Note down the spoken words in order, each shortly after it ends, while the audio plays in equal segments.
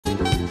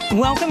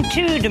Welcome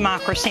to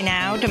Democracy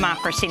Now!,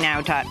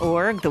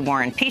 democracynow.org, the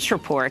War and Peace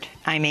Report.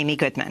 I'm Amy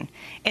Goodman.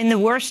 In the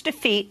worst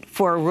defeat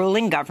for a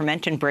ruling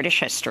government in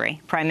British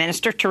history, Prime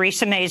Minister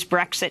Theresa May's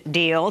Brexit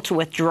deal to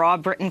withdraw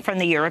Britain from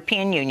the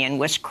European Union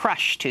was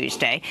crushed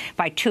Tuesday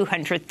by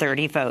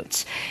 230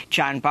 votes.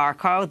 John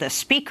Barcow, the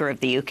Speaker of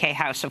the UK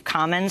House of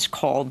Commons,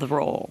 called the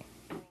roll.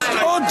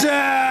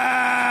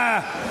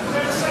 Order!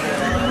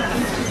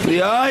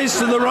 The ayes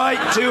to the right,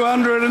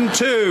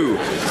 202.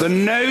 The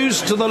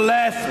noes to the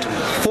left,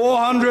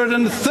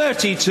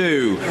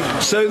 432.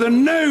 So the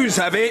noes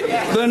have it.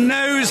 The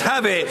noes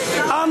have it.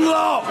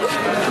 Unlock.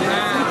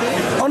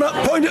 On a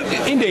point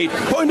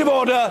of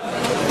order,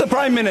 the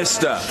Prime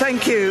Minister.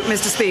 Thank you,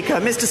 Mr. Speaker.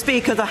 Mr.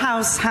 Speaker, the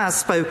House has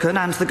spoken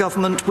and the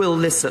government will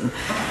listen.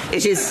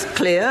 It is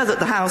clear that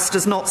the House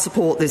does not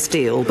support this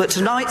deal, but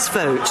tonight's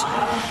vote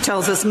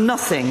tells us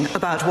nothing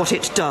about what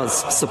it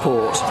does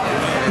support.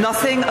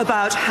 Nothing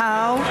about how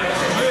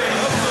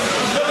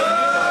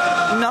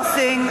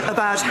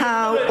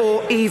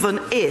or even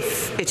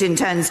if it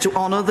intends to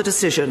honour the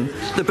decision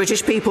the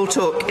British people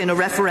took in a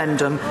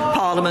referendum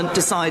Parliament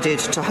decided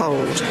to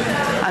hold.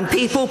 And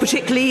people,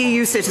 particularly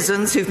EU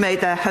citizens who've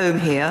made their home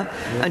here,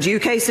 and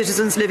UK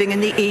citizens living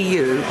in the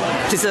EU,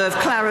 deserve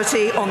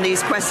clarity on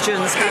these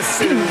questions as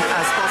soon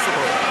as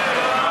possible.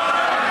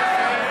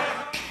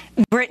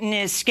 Britain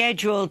is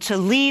scheduled to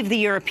leave the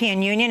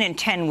European Union in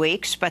 10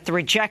 weeks, but the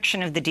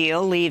rejection of the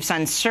deal leaves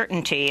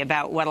uncertainty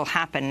about what will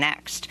happen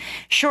next.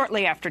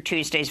 Shortly after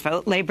Tuesday's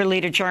vote, Labour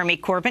leader Jeremy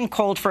Corbyn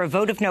called for a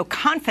vote of no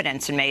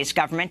confidence in May's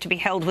government to be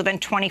held within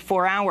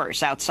 24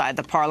 hours. Outside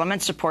the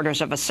Parliament,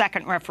 supporters of a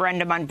second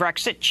referendum on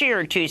Brexit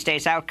cheered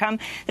Tuesday's outcome.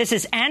 This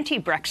is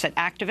anti-Brexit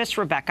activist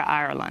Rebecca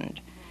Ireland.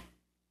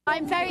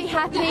 I'm very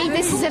happy.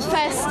 This is a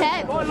first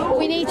step.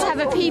 We need to have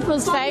a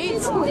people's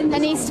vote. There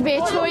needs to be a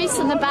choice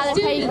on the ballot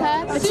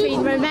paper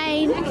between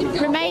remain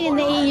in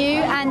the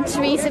EU and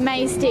Theresa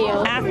May's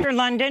deal.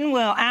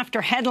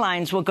 After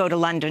headlines, we'll go to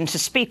London to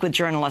speak with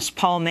journalist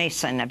Paul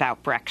Mason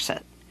about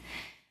Brexit.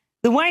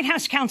 The White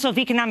House Council of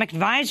Economic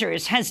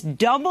Advisers has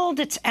doubled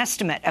its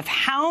estimate of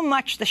how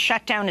much the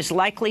shutdown is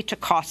likely to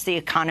cost the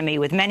economy,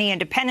 with many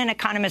independent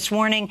economists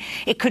warning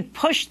it could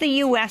push the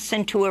U.S.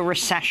 into a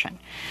recession.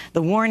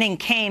 The warning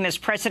came as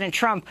President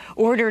Trump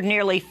ordered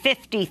nearly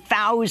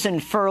 50,000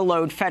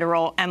 furloughed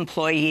federal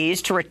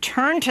employees to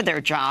return to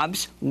their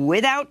jobs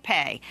without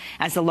pay,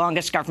 as the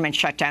longest government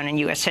shutdown in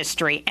U.S.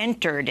 history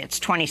entered its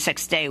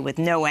 26th day with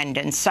no end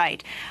in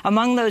sight.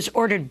 Among those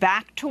ordered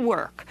back to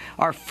work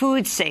are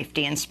food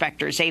safety inspectors,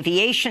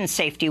 aviation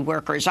safety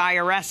workers,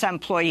 IRS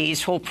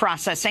employees who will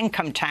process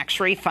income tax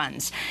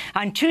refunds.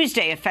 On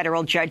Tuesday, a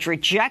federal judge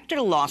rejected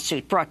a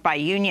lawsuit brought by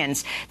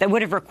unions that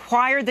would have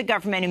required the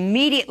government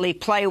immediately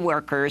pay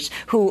workers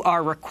who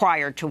are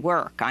required to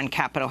work. On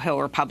Capitol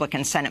Hill,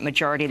 Republican Senate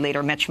Majority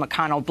Leader Mitch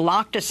McConnell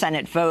blocked a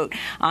Senate vote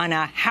on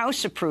a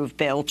House-approved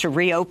bill to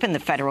reopen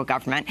the federal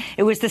government.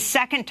 It was the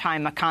second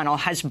time McConnell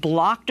has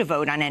blocked a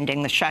vote on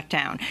ending the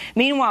shutdown.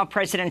 Meanwhile,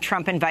 President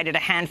Trump invited a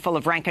handful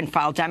of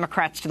rank-and-file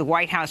Democrats to the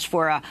White House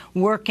for a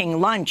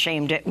working lunch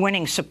aimed at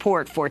winning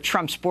support for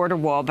Trump's border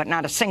wall, but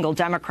not a single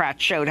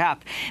Democrat showed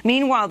up.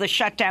 Meanwhile, the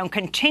shutdown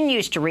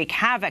continues to wreak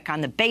havoc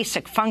on the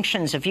basic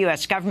functions of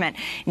U.S. government.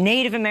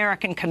 Native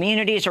American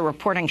communities are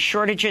reporting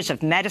shortages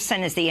of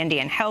medicine as the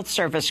Indian Health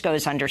Service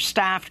goes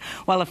understaffed,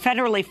 while a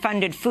federally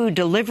funded food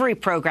delivery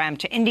program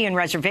to Indian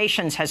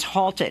reservations has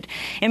halted.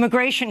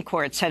 Immigration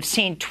courts have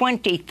seen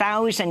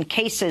 20,000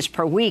 cases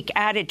per week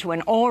added to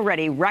an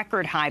already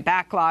record-high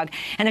backlog,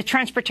 and the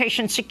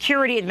Transportation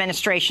Security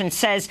Administration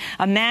says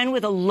a man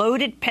with a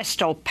loaded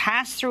pistol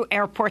passed through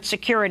airport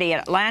security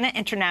at Atlanta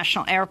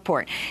International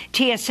Airport.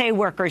 TSA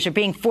workers are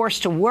being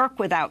forced to work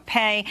without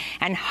pay,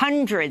 and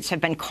hundreds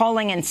have been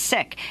calling in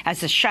sick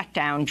as the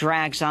shutdown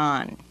drags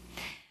on.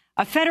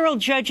 A federal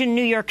judge in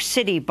New York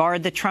City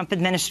barred the Trump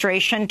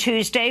administration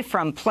Tuesday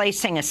from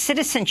placing a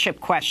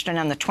citizenship question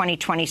on the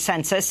 2020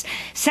 census,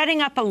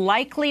 setting up a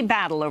likely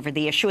battle over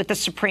the issue at the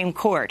Supreme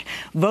Court.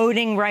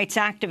 Voting rights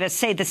activists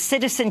say the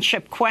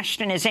citizenship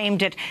question is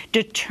aimed at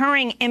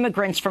deterring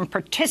immigrants from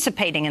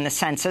participating in the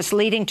census,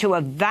 leading to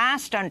a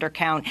vast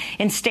undercount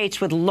in states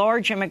with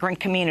large immigrant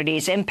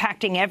communities,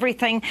 impacting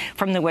everything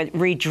from the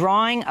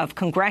redrawing of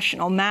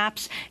congressional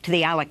maps to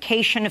the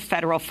allocation of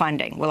federal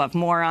funding. We'll have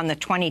more on the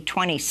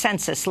 2020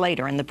 census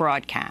later in the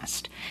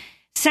broadcast.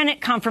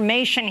 Senate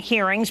confirmation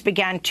hearings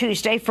began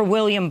Tuesday for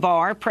William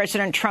Barr,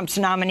 President Trump's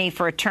nominee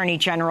for Attorney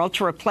General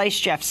to replace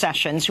Jeff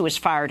Sessions, who was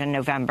fired in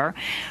November.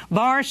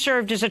 Barr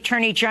served as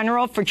Attorney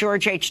General for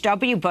George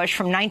H.W. Bush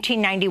from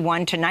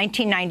 1991 to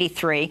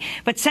 1993,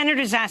 but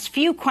senators asked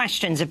few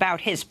questions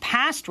about his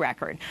past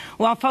record,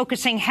 while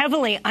focusing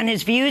heavily on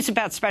his views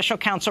about Special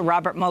Counsel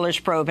Robert Mueller's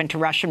probe into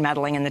Russian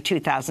meddling in the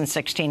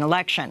 2016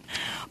 election.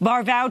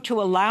 Barr vowed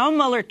to allow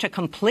Mueller to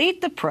complete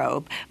the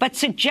probe, but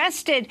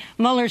suggested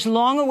Mueller's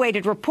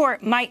long-awaited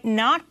report might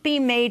not be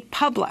made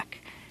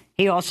public.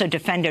 He also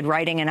defended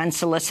writing an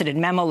unsolicited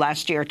memo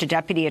last year to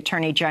Deputy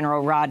Attorney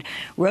General Rod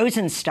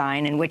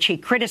Rosenstein, in which he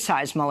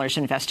criticized Mueller's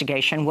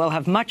investigation. We'll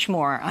have much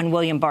more on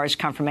William Barr's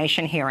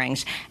confirmation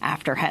hearings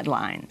after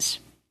headlines.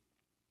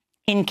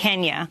 In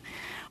Kenya,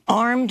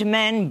 armed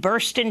men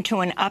burst into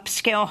an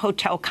upscale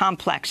hotel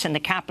complex in the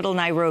capital,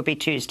 Nairobi,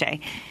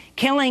 Tuesday,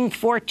 killing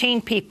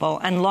 14 people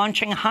and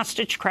launching a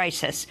hostage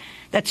crisis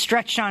that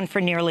stretched on for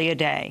nearly a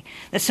day.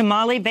 The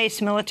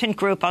Somali-based militant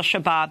group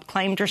al-Shabaab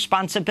claimed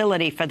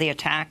responsibility for the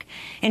attack.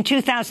 In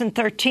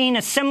 2013,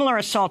 a similar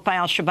assault by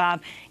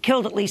al-Shabaab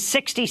killed at least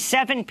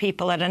 67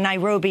 people at a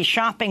Nairobi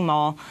shopping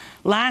mall.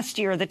 Last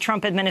year, the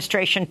Trump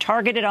administration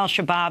targeted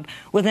al-Shabaab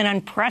with an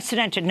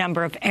unprecedented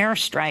number of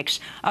airstrikes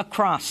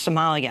across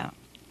Somalia.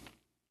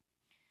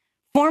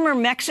 Former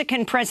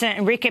Mexican President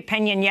Enrique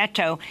Peña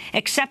Nieto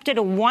accepted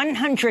a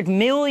 $100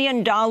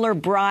 million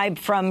bribe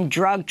from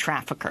drug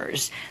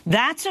traffickers.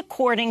 That's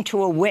according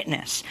to a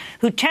witness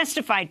who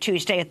testified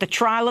Tuesday at the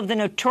trial of the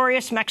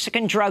notorious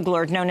Mexican drug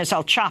lord known as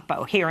El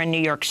Chapo here in New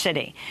York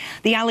City.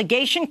 The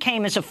allegation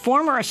came as a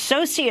former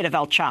associate of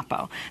El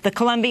Chapo, the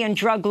Colombian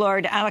drug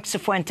lord Alex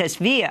Cifuentes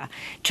Villa,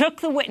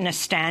 took the witness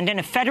stand in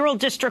a federal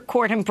district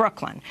court in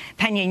Brooklyn.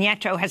 Peña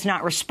Nieto has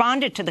not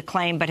responded to the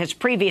claim but has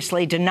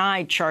previously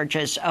denied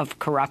charges of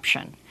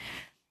corruption.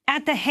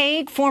 At The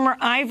Hague, former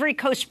Ivory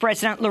Coast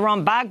President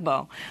Laurent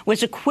Gbagbo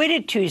was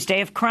acquitted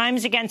Tuesday of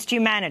crimes against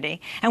humanity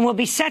and will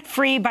be set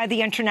free by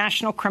the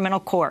International Criminal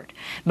Court.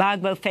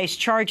 Gbagbo faced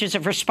charges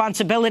of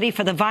responsibility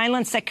for the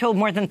violence that killed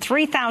more than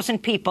 3,000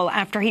 people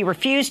after he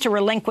refused to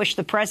relinquish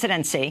the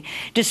presidency,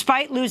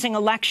 despite losing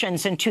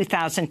elections in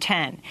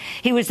 2010.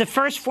 He was the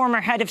first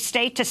former head of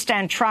state to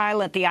stand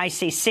trial at the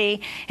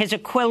ICC. His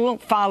acquittal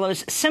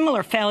follows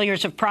similar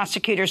failures of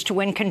prosecutors to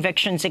win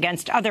convictions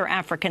against other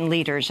African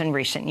leaders in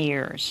recent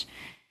years.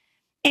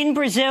 In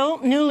Brazil,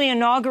 newly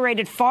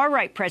inaugurated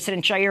far-right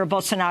President Jair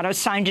Bolsonaro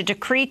signed a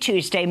decree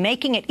Tuesday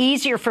making it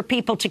easier for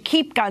people to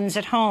keep guns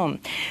at home.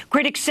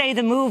 Critics say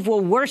the move will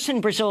worsen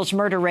Brazil's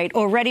murder rate,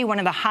 already one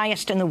of the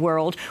highest in the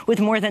world, with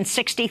more than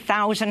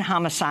 60,000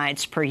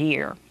 homicides per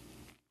year.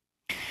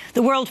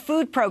 The World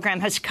Food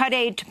Programme has cut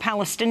aid to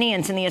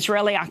Palestinians in the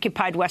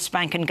Israeli-occupied West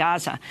Bank and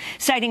Gaza,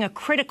 citing a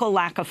critical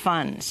lack of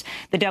funds.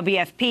 The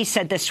WFP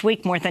said this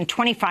week more than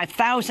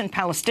 25,000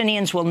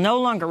 Palestinians will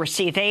no longer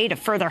receive aid. A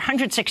further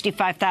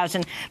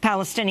 165,000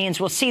 Palestinians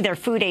will see their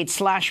food aid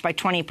slashed by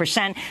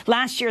 20%.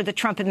 Last year, the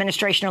Trump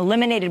administration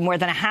eliminated more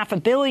than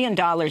 $500 million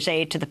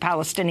aid to the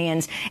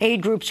Palestinians.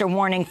 Aid groups are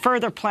warning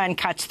further planned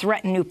cuts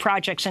threaten new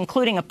projects,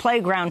 including a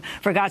playground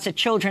for Gaza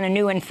children and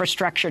new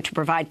infrastructure to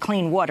provide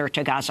clean water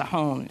to Gaza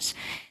homes.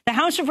 The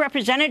House of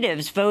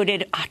Representatives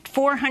voted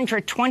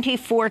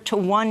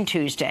 424-1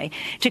 Tuesday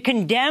to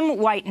condemn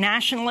white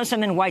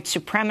nationalism and white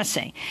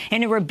supremacy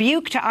in a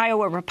rebuke to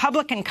Iowa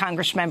Republican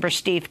Congressmember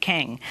Steve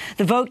King.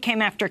 The vote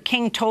came after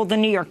King told the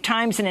New York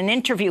Times in an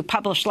interview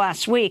published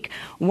last week,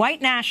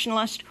 "White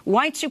nationalist,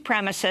 white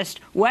supremacist,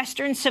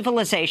 Western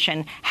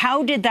civilization,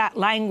 how did that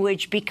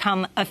language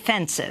become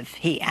offensive?"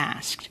 he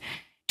asked.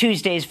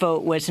 Tuesday's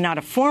vote was not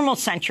a formal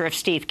censure of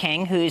Steve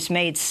King, who's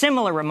made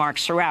similar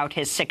remarks throughout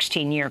his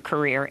 16-year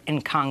career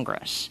in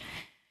Congress.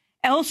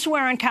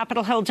 Elsewhere on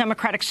Capitol Hill,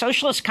 Democratic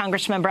Socialist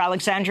Congressmember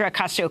Alexandria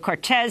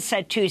Ocasio-Cortez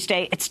said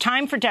Tuesday it's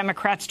time for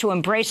Democrats to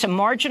embrace a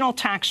marginal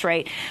tax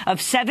rate of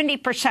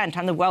 70%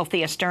 on the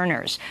wealthiest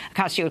earners.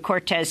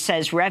 Ocasio-Cortez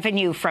says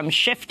revenue from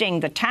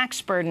shifting the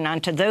tax burden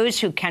onto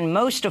those who can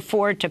most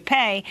afford to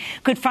pay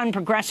could fund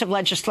progressive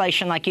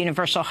legislation like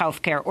universal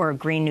health care or a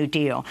Green New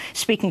Deal.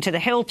 Speaking to the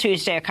Hill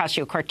Tuesday,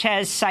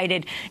 Ocasio-Cortez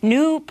cited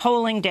new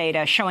polling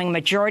data showing a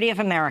majority of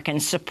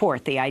Americans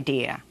support the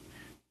idea.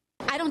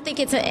 I don't think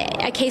it's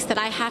a case that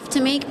I have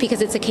to make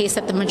because it's a case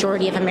that the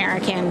majority of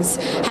Americans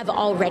have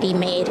already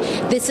made.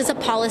 This is a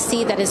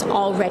policy that is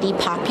already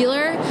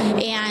popular,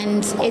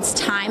 and it's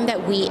time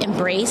that we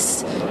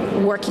embrace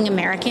working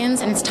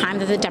Americans, and it's time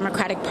that the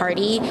Democratic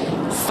Party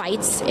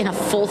fights in a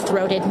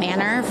full-throated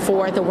manner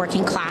for the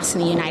working class in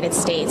the United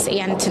States.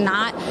 And to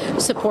not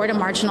support a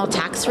marginal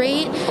tax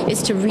rate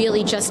is to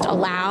really just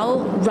allow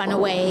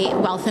runaway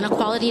wealth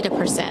inequality to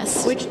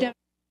persist.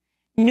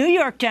 New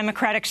York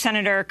Democratic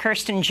Senator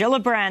Kirsten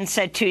Gillibrand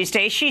said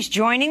Tuesday she's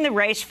joining the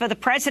race for the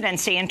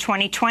presidency in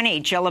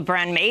 2020.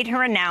 Gillibrand made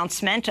her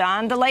announcement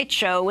on The Late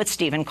Show with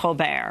Stephen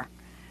Colbert.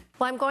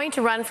 Well, I'm going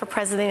to run for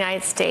president of the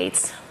United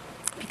States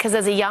because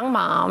as a young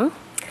mom,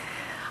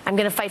 I'm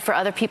going to fight for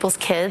other people's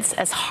kids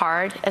as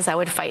hard as I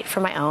would fight for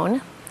my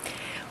own,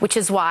 which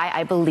is why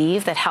I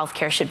believe that health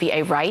care should be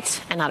a right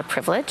and not a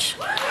privilege.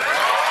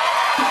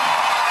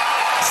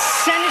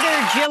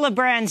 Senator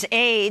Gillibrand's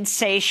aides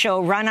say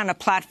she'll run on a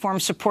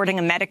platform supporting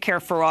a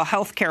Medicare for All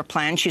health care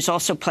plan. She's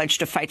also pledged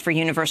to fight for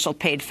universal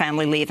paid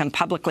family leave and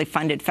publicly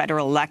funded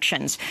federal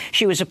elections.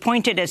 She was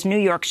appointed as New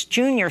York's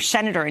junior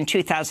senator in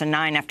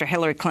 2009 after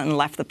Hillary Clinton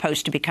left the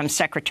post to become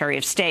Secretary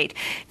of State.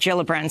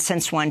 Gillibrand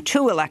since won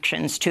 2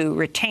 elections to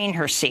retain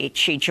her seat.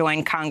 She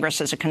joined Congress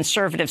as a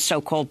conservative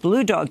so-called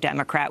blue dog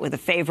Democrat with a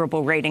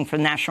favorable rating from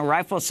the National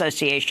Rifle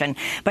Association,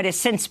 but has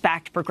since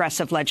backed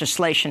progressive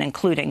legislation,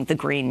 including the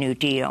Green New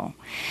Deal.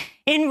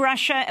 In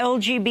Russia,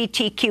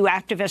 LGBTQ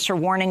activists are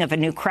warning of a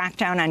new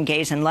crackdown on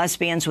gays and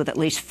lesbians, with at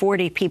least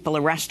 40 people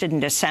arrested in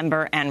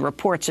December and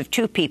reports of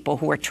 2 people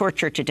who were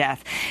tortured to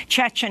death.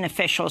 Chechen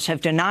officials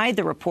have denied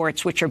the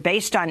reports, which are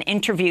based on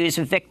interviews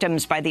of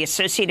victims by the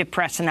Associated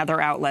Press and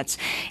other outlets.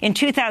 In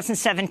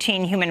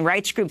 2017, human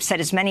rights groups said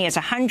as many as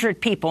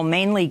 100 people,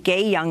 mainly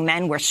gay young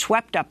men, were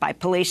swept up by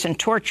police and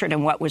tortured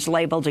in what was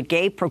labeled a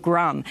gay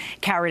pogrom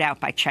carried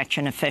out by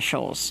Chechen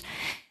officials.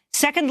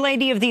 Second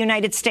Lady of the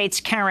United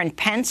States Karen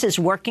Pence is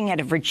working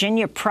at a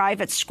Virginia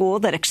private school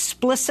that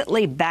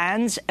explicitly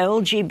bans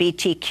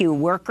LGBTQ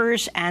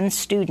workers and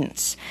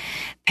students.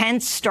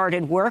 Pence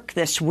started work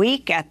this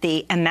week at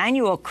the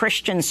Emmanuel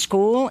Christian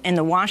School in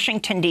the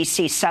Washington,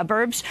 D.C.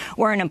 suburbs,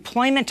 where an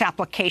employment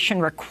application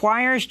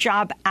requires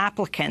job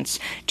applicants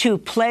to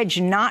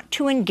pledge not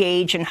to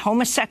engage in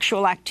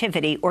homosexual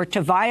activity or to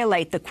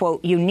violate the,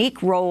 quote,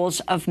 unique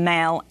roles of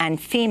male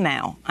and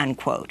female,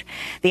 unquote.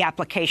 The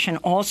application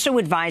also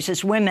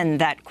advises women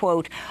that,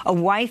 quote, a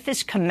wife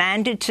is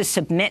commanded to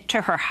submit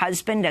to her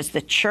husband as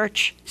the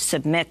church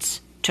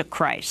submits to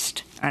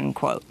Christ,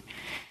 unquote.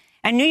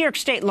 And New York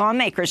State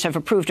lawmakers have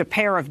approved a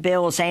pair of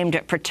bills aimed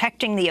at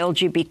protecting the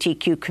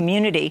LGBTQ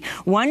community.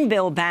 One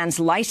bill bans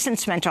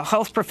licensed mental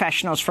health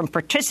professionals from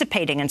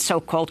participating in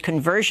so-called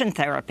conversion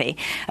therapy,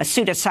 a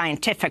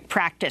pseudoscientific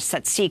practice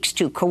that seeks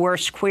to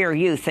coerce queer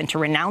youth into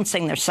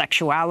renouncing their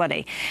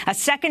sexuality. A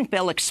second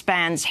bill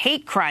expands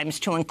hate crimes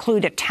to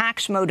include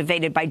attacks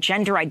motivated by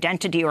gender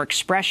identity or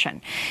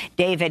expression.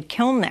 David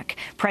Kilnick,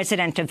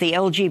 president of the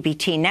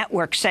LGBT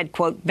Network, said,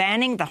 quote,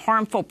 banning the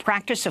harmful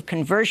practice of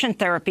conversion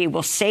therapy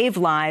will save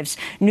lives.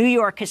 New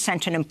York has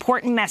sent an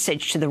important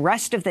message to the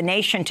rest of the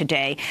nation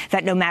today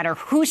that no matter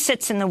who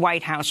sits in the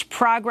White House,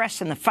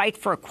 progress in the fight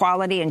for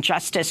equality and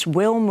justice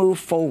will move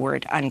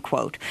forward,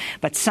 unquote.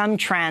 But some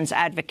trans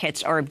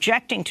advocates are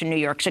objecting to New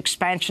York's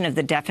expansion of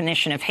the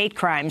definition of hate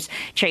crimes.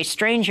 Chase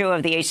Strangio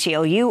of the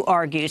ACLU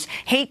argues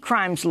hate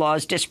crimes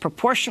laws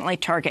disproportionately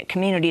target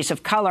communities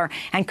of color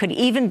and could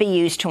even be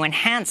used to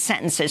enhance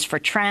sentences for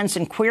trans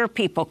and queer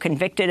people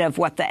convicted of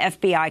what the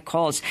FBI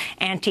calls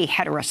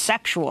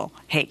anti-heterosexual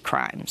hate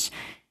crimes.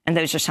 And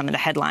those are some of the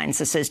headlines.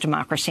 This is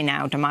Democracy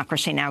Now!,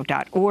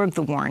 democracynow.org,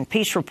 The War and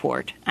Peace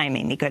Report. I'm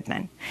Amy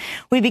Goodman.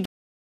 We begin